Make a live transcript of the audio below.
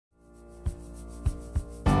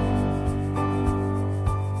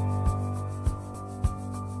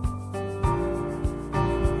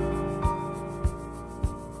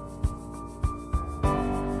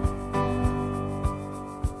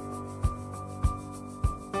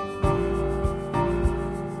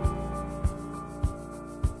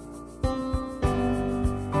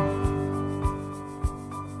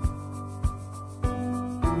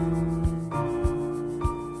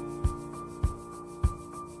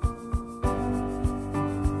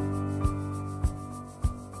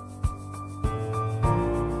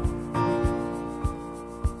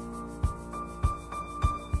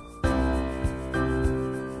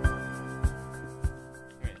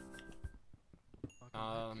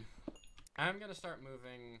I'm gonna start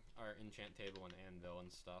moving our enchant table and anvil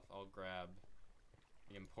and stuff. I'll grab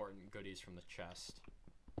the important goodies from the chest.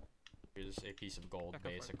 Here's a piece of gold,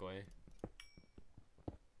 basically.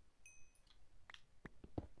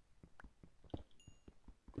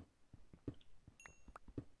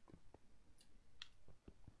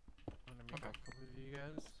 I'm gonna meet up with you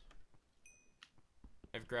guys.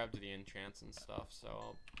 I've grabbed the enchants and stuff,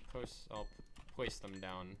 so I'll place them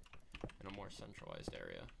down in a more centralized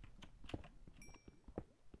area.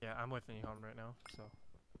 Yeah, I'm with Nihon right now, so.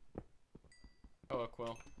 Oh,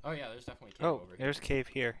 Quill. Oh yeah, there's definitely cave over here. There's cave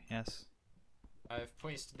here, yes. I've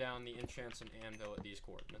placed down the enchants and anvil at these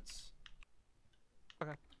coordinates.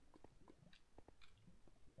 Okay.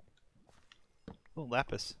 Oh,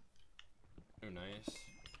 lapis. Oh, nice.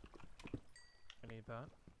 I need that.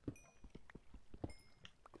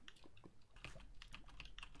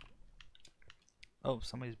 Oh,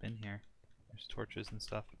 somebody's been here. There's torches and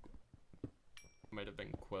stuff. Might have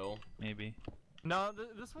been Quill. Maybe. No,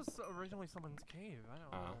 this was originally someone's cave. I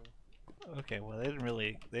don't know. Okay, well they didn't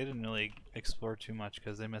really explore too much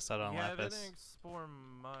because they missed out on lapis. Yeah, they didn't explore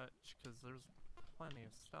much because there's plenty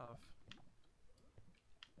of stuff.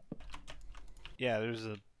 Yeah,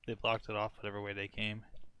 they blocked it off whatever way they came.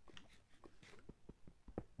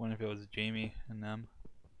 Wonder if it was Jamie and them.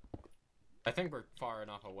 I think we're far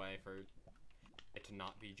enough away for it to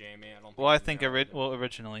not be Jamie. I don't think. Well, I think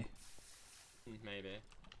originally. Maybe.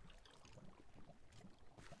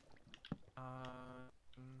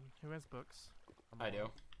 Who has books? I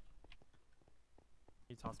do.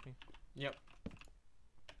 You toss me. Yep.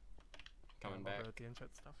 Coming back. At the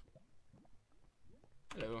enchant stuff.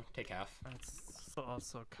 Hello. Take half. That's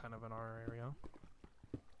also kind of in our area.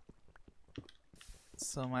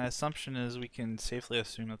 So my assumption is we can safely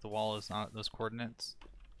assume that the wall is not at those coordinates.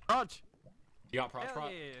 Proj! You got proj?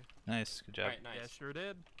 Yeah. Nice, good job. Alright, nice. Yeah, sure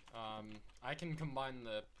did. I can combine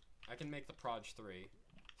I can make the proj 3,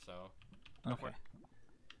 so. Okay.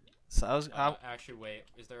 So actually, wait.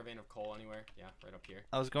 Is there a vein of coal anywhere? Yeah, right up here.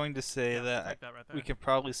 I was going to say that right we can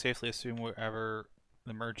probably safely assume wherever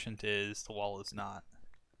the merchant is, the wall is not.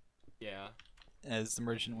 Yeah. As the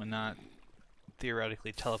merchant would not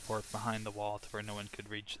theoretically teleport behind the wall to where no one could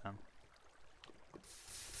reach them.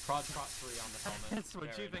 Proj 3 on the helmet. That's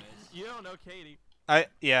what Very you think. nice. You don't know Katie.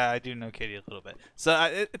 I do know Katie a little bit. So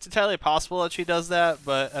it's entirely possible that she does that,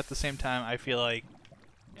 but at the same time, I feel like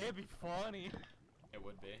it'd be funny. It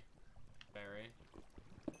would be. Very.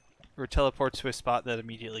 Or teleport to a spot that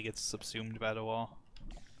immediately gets subsumed by the wall.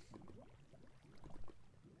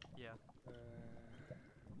 Yeah.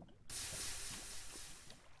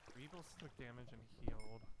 Rebels took damage and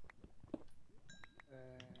healed.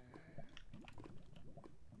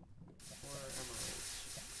 Or emeralds.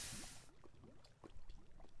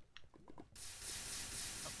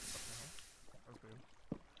 That was weird.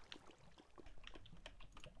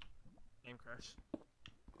 Game crash.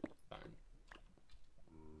 Darn.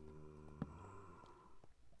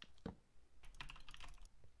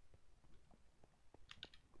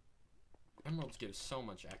 Emeralds give so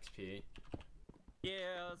much XP.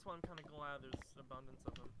 Yeah, that's why I'm kind of glad there's abundance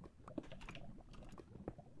of them.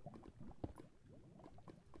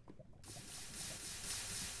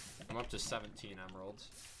 I'm up to 17 emeralds.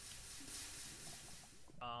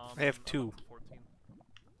 I have 2. 14.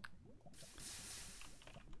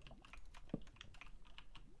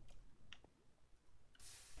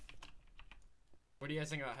 What do you guys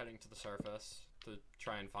think about heading to the surface to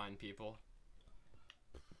try and find people?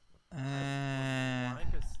 I'd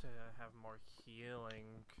like us to have more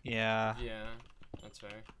healing. Yeah. Yeah, that's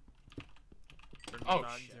fair. We're Oh,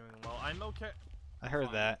 not shit. doing well. I'm okay. I heard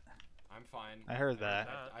Fine. that. I'm fine. I heard that.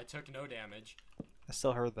 I took no damage. I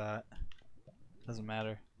still heard that. Doesn't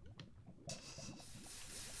matter.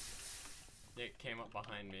 It came up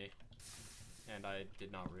behind me, and I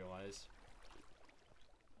did not realize.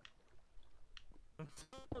 I'm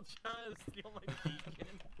trying to steal my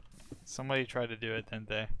beacon. Somebody tried to do it, didn't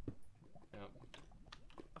they? Yep.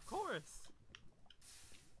 Of course.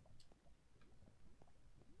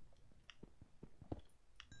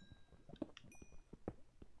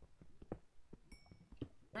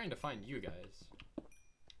 Trying to find you guys.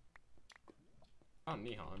 Oh,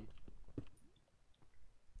 Nihon.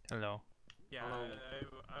 Hello. Yeah,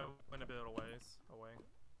 I went a bit of ways away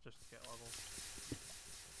just to get levels.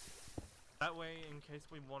 That way, in case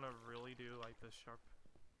we want to really do like the sharp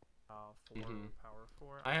 4 power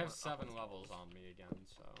 4. I have 7 levels on me again,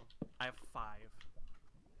 so. I have 5.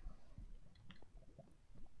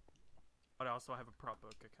 But I also have a prop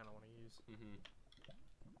book I kind of want to use.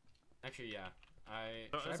 Actually, yeah.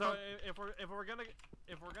 So if we're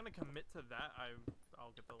gonna commit to that,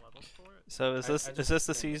 I'll get the levels for it. So is I this just is this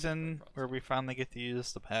the made a separate season process. where we finally get to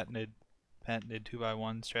use the patented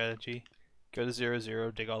 2x1 strategy? Go to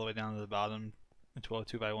 0-0, dig all the way down to the bottom into a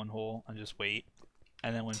 2x1 hole, and just wait.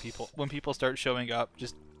 And then when people start showing up,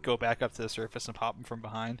 just go back up to the surface and pop them from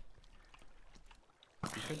behind.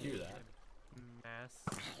 You could do that. Mess.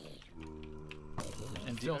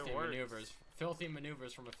 And Filthy works. maneuvers. Filthy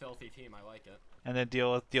maneuvers from a filthy team. I like it. and then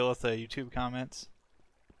deal with the YouTube comments.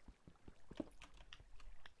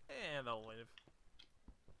 And they'll live.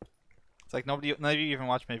 It's like none of you even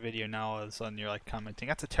watch my video now. All of a sudden you're like commenting,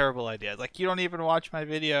 "That's a terrible idea." It's like, you don't even watch my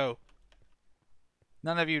video.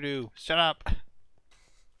 None of you do. Shut up.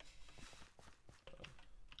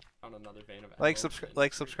 On another vein of Like,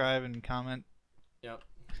 emerald. subscribe, and comment. Yep.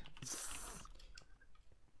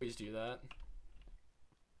 Please do that.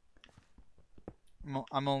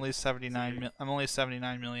 I'm only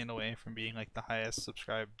 79 million away from being like the highest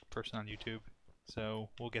subscribed person on YouTube. So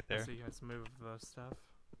we'll get there. So you guys move the stuff.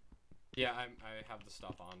 Yeah, I have the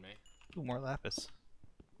stuff on me. Ooh, more lapis.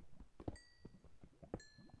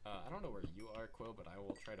 I don't know where you are, Quill, but I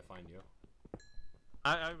will try to find you.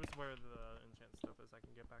 I was where the enchant stuff is. I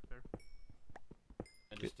can get back there.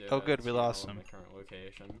 I just did. Oh, good, we TNL lost of him. My current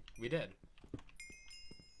location. We did.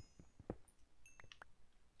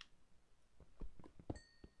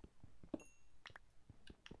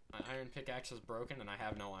 My iron pickaxe is broken, and I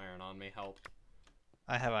have no iron on me. Help!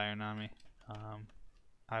 I have iron on me.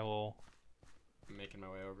 I will. I'm making my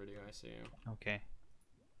way over to you. I see you. Okay.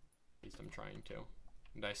 At least I'm trying to.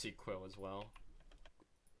 And I see Quill as well.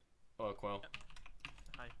 Hello, Quill.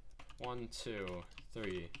 Hi. 1, 2,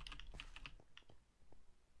 3.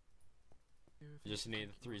 You just need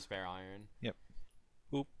 3 spare iron. Yep.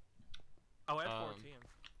 Oop. Oh, I have 14.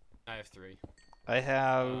 I have 3.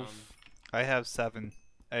 I have 7.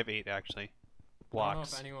 I have 8 actually. I don't know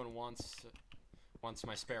Blocks. if anyone wants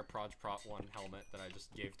my spare Proj Prop 1 helmet that I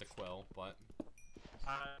just gave to Quill, but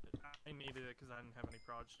I needed it because I didn't have any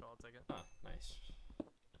proj, so I'll take it. ah, nice.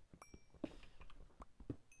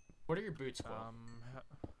 What are your boots, Quill?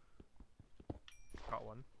 Got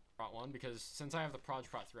one. Prot 1? Because since I have the Proj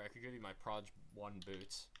Prop 3, I could give you my Proj 1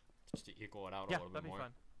 boots just to equal it out a Yeah, little bit that'd be more.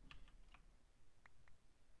 fun.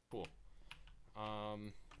 Cool.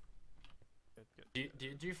 Good.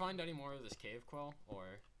 Did you find any more of this cave, Quill,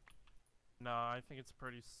 or? No, I think it's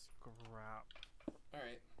pretty scrap.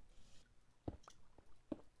 Alright.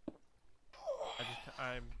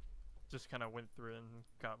 I just kind of went through it and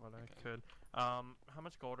got what I could. How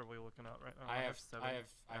much gold are we looking at right now? I have 7 I have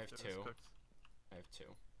after this 2. cooks. I have 2.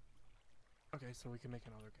 Okay, so we can make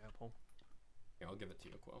another apple. Yeah, I'll give it to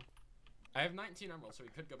you, Quill. I have 19 emeralds, so we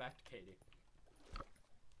could go back to Katie.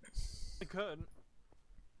 We could.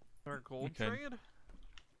 Our gold could. trade?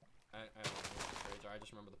 I don't know what the trades are. I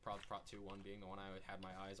just remember the Proj Prop 2 one being the one I had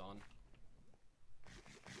my eyes on.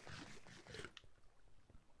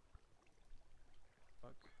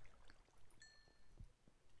 Fuck.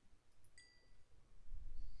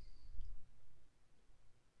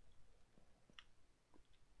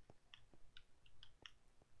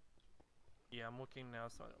 Yeah, I'm looking now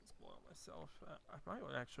so I don't spoil myself. I might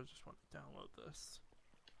actually just want to download this.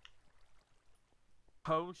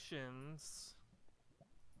 Potions.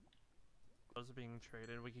 Those are being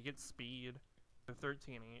traded. We could get speed. They're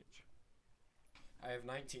 13 each. I have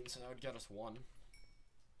 19, so that would get us 1.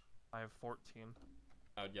 I have 14.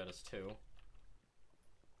 That would get us 2.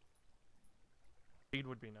 Speed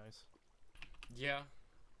would be nice. Yeah,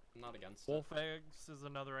 I'm not against it. Wolf eggs is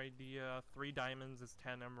another idea. 3 diamonds is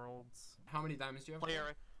 10 emeralds. How many diamonds do you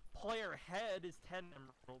have? Player head is 10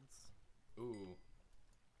 emeralds. Ooh.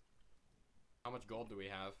 How much gold do we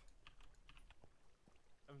have?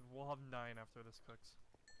 And we'll have 9 after this cooks.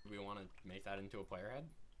 Do we want to make that into a player head?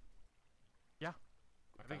 Yeah.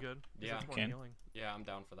 That'd be good. 'Cause Yeah. it's more Can. healing. Yeah, I'm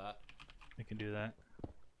down for that. We can do that.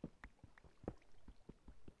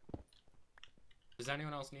 Does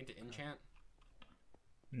anyone else need to enchant?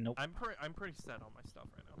 Nope. I'm pretty set on my stuff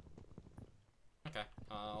right now. Okay.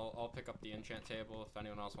 I'll pick up the enchant table if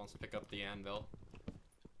anyone else wants to pick up the anvil.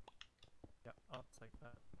 Yeah, I'll take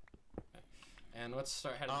that. And let's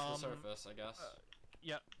start heading to the surface, I guess.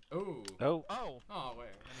 Yeah. Ooh. Oh, Oh! Oh, where?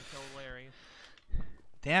 And he killed Larry.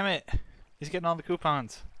 damn it! He's getting all the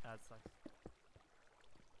coupons. That's like.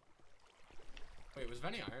 Wait, was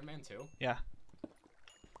Venny Iron Man too? Yeah.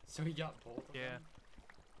 So he got both of Yeah. them?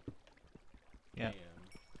 Yeah. Damn.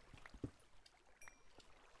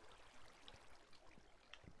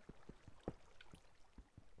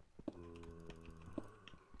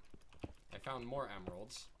 I found more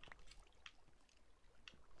emeralds.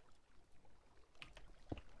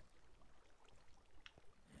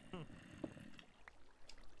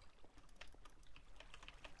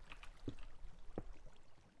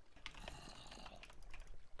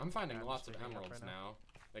 I'm finding Yeah, I'm lots just of digging up emeralds right now. now.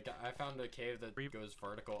 Like I found a cave that Reap. goes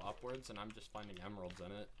vertical upwards, and I'm just finding emeralds in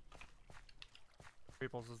it.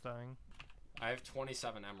 People's is dying. I have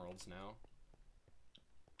 27 emeralds now.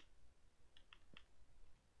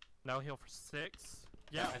 Now heal for 6.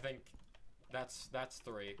 Yeah. I think that's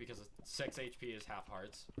 3 because 6 HP is half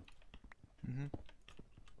hearts. Mm-hmm.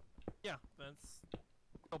 Yeah, that's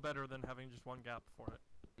still better than having just one gap for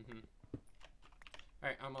it. Mm-hmm.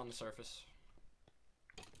 Alright, I'm on the surface.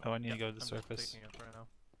 Oh, I need to Yeah, go to the I'm surface. just picking up right now.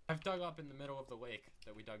 I've dug up in the middle of the lake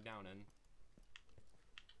that we dug down in.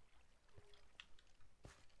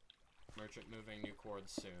 Merchant moving new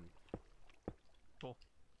cords soon. Cool.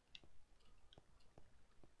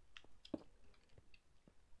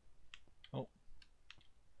 Oh.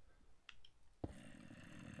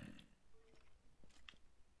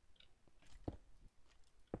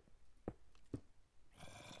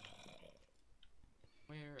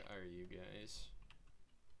 Where are you guys?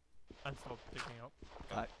 I'm still picking up.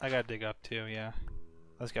 I gotta dig up too, yeah.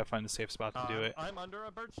 I just gotta find a safe spot to do it. I'm under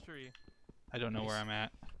a birch tree. I don't know where Nice. I'm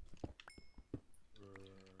at.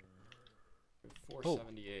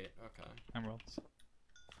 478, okay. Emeralds.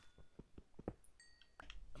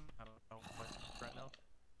 I don't know what right now.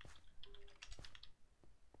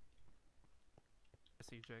 I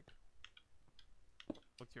see Jake.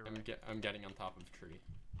 Look to your right. I'm getting on top of a tree.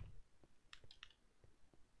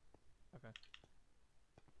 Okay.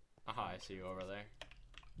 Aha, I see you over there.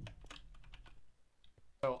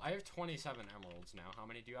 So, I have 27 emeralds now. How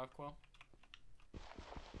many do you have, Quill?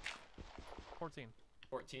 14.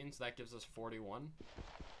 14, so that gives us 41.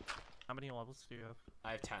 How many levels do you have?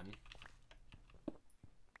 I have 10.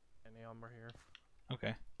 Any on here.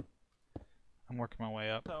 Okay. I'm working my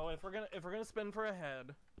way up. So if we're gonna spin for a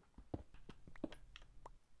head,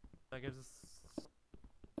 that gives us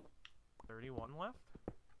 31 left.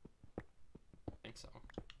 I think so.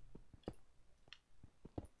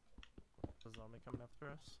 The zombie coming after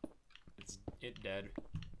us. It dead.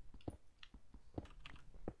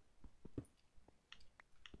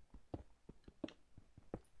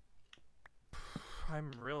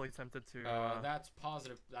 I'm really tempted to. That's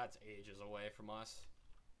positive. That's ages away from us.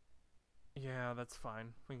 Yeah, that's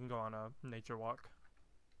fine. We can go on a nature walk.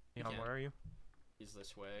 Nihon, can. where are you? He's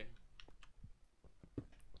this way.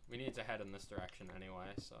 We need to head in this direction anyway,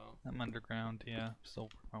 so. I'm underground, yeah. Still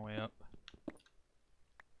working my way up.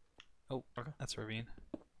 Oh, Okay. that's a ravine.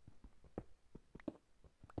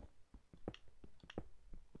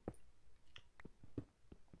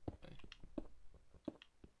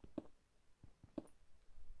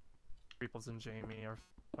 Peoples and Jamie are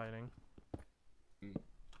fighting.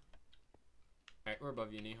 Alright, we're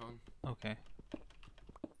above you, Nihon. Okay.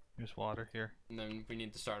 There's water here. And then we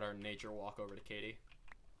need to start our nature walk over to Katie.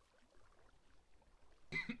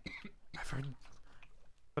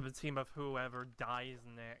 For the team of whoever dies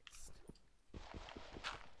next.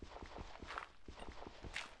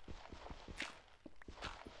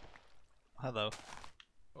 Hello.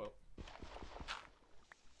 Oh.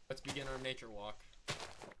 Let's begin our nature walk.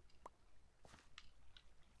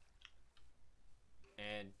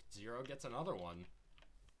 And Zero gets another one.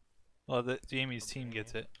 Well, Jamie's team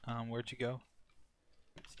gets it. Where'd you go?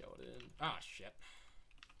 Skeleton. Ah, shit.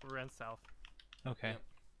 We're in south. Okay. Yep.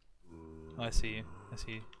 Oh, I see you.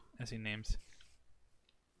 I see names.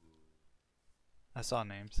 I saw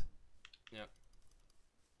names. Yep.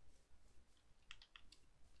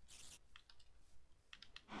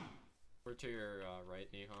 We're to your right,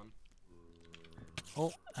 Nihon.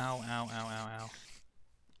 Oh, ow, ow, ow, ow, ow.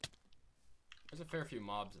 There's a fair few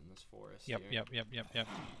mobs in this forest. Yep, here. yep.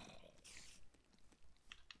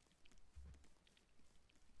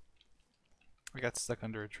 I got stuck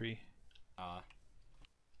under a tree.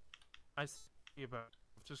 I see you, but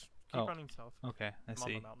just keep running south. Okay, I I'm on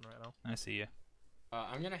see. the mountain right now. I see you.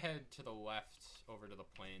 I'm gonna head to the left over to the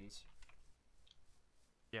plains.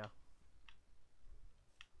 Yeah.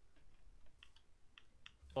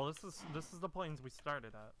 Well, this is the plains we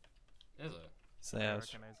started at. Is it? So I yeah,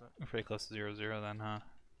 recognize it. we're pretty close to 0-0 then, huh?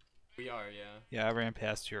 We are, yeah. Yeah, I ran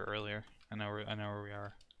past here earlier. I know where we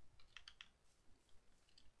are.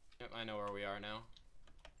 Yep, I know where we are now.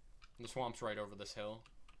 The swamp's right over this hill.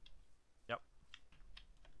 Yep.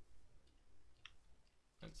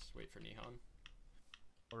 Let's wait for Nihon.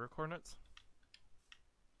 Order coordinates?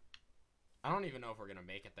 I don't even know if we're gonna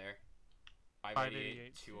make it there.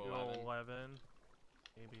 588, 211. 211.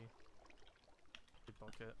 Maybe. Good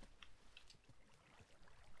bucket.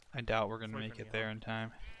 I doubt we're gonna Wait make for it me, there huh? in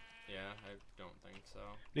time. Yeah, I don't think so.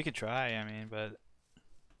 We could try, I mean, but...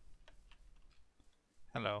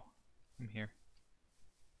 Hello. I'm here.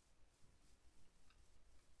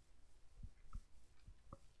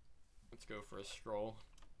 Let's go for a stroll.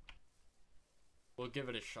 We'll give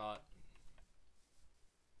it a shot.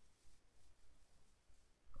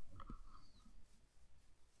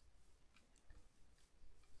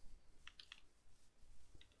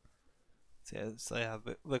 So yeah,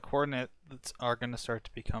 the coordinates are going to start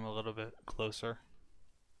to become a little bit closer.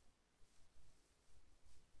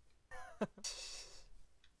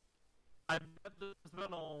 I bet there's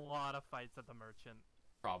been a lot of fights at the merchant.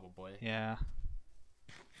 Probably. Yeah.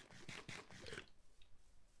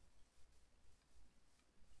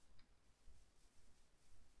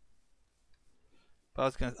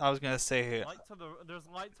 But I was gonna say There's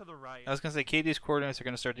light to the right. I was gonna say KD's coordinates are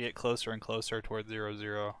gonna start to get closer and closer towards 0,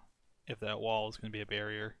 0, if that wall is gonna be a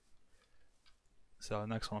barrier. So the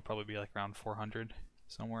next one will probably be like around 400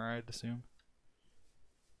 somewhere, I'd assume.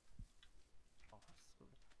 Oh, that's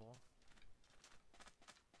really cool.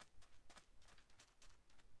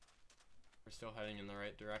 We're still heading in the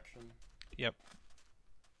right direction. Yep.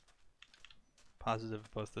 Positive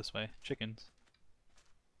both this way. Chickens.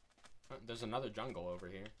 There's another jungle over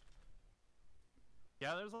here.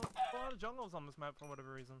 Yeah, there's a lot of jungles on this map for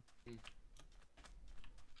whatever reason.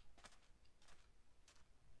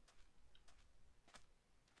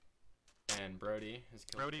 And Brody has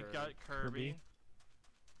killed Brody Kirby. got Kirby.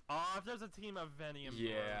 Oh, if there's a team of Venny and Brody.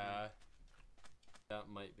 Yeah. That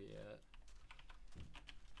might be it.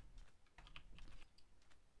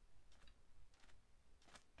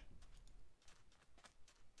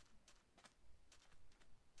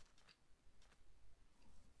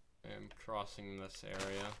 I'm crossing this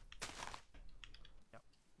area. Yep,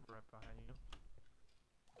 right behind you.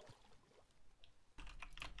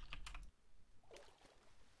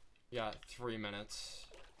 Yeah, 3 minutes.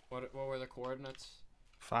 What were the coordinates?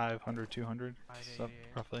 500, 200, 588.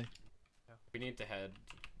 roughly. Yeah. We need to head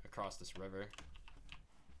across this river.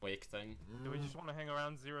 Wake thing. Do we just want to hang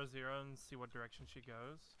around 0, 0 and see what direction she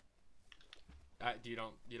goes? You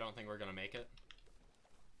don't think we're gonna make it?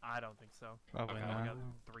 I don't think so. Probably Okay. We not. got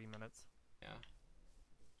 3 minutes. Yeah.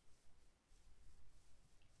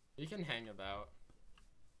 You can hang about.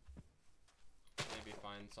 Maybe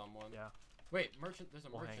find someone. Yeah. Wait, there's a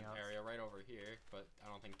We'll hang merchant out. area right over here, but I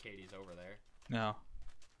don't think Katie's over there. No.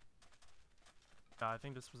 I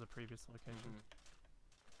think this was a previous location.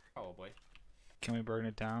 Probably. Can we burn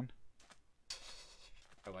it down?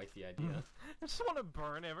 I like the idea. I just want to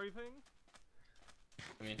burn everything.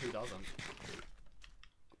 I mean, who doesn't?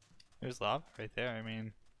 There's lava right there. I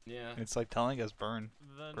mean, Yeah. it's like telling us burn.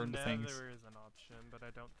 The Burn the Nether things. is an option, but I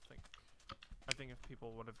don't think. I think if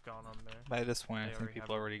people would have gone on there. By this point, They I think already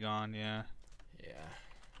people have are already gone. Yeah.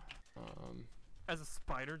 Yeah. As a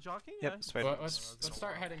spider jockey? Yep, Yeah, spider- Well, that's let's been a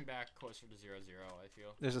start while. heading back closer to 0, 0, I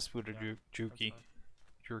feel. There's a spooter Yeah, jerky. fine.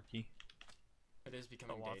 Jerky. It is Been a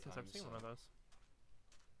becoming while daytime, since I've seen so one of those.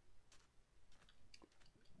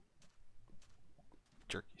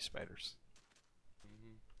 Jerky spiders.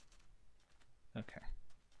 Okay.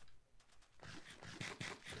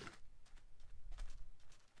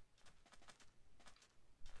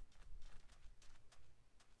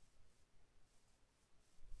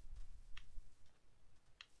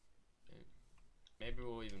 Maybe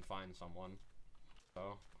we'll even find someone.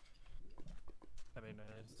 So, That'd be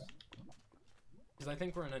nice. because I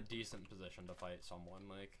think we're in a decent position to fight someone.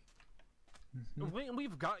 Like,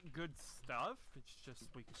 We've got good stuff. It's just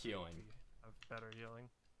we could Healing. have better healing.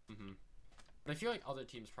 But I feel like other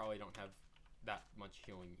teams probably don't have that much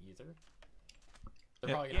healing either. They're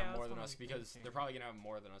Yeah. probably gonna Yeah, have more that's than what us I'm because thinking. they're probably gonna have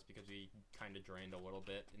more than us because we kind of drained a little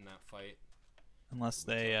bit in that fight. Unless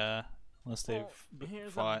they've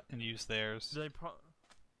here's a- fought and used theirs. They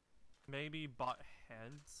maybe bought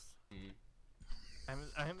heads.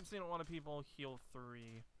 I haven't seen a lot of people heal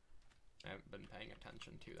 3. I haven't been paying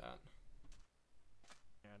attention to that.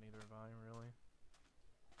 Yeah, neither have I really.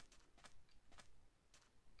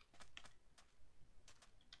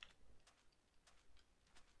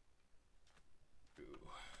 Ooh.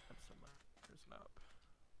 That's some markers map.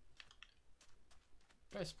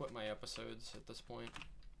 Should I split my episodes at this point?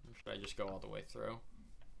 Or should I just go all the way through?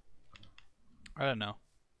 I don't know.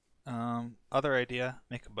 Other idea: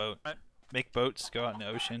 make a boat. Make boats, go out in the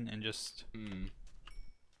ocean, and just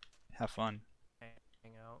have fun.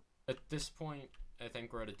 Hang out. At this point, I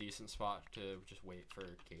think we're at a decent spot to just wait for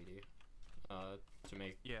Katie to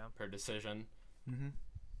make her decision.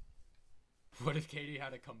 What if Katie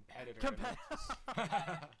had a competitor?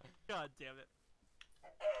 God damn it.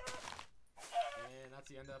 And that's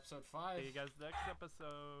the end of episode 5. See you guys next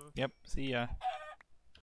episode. Yep. See ya.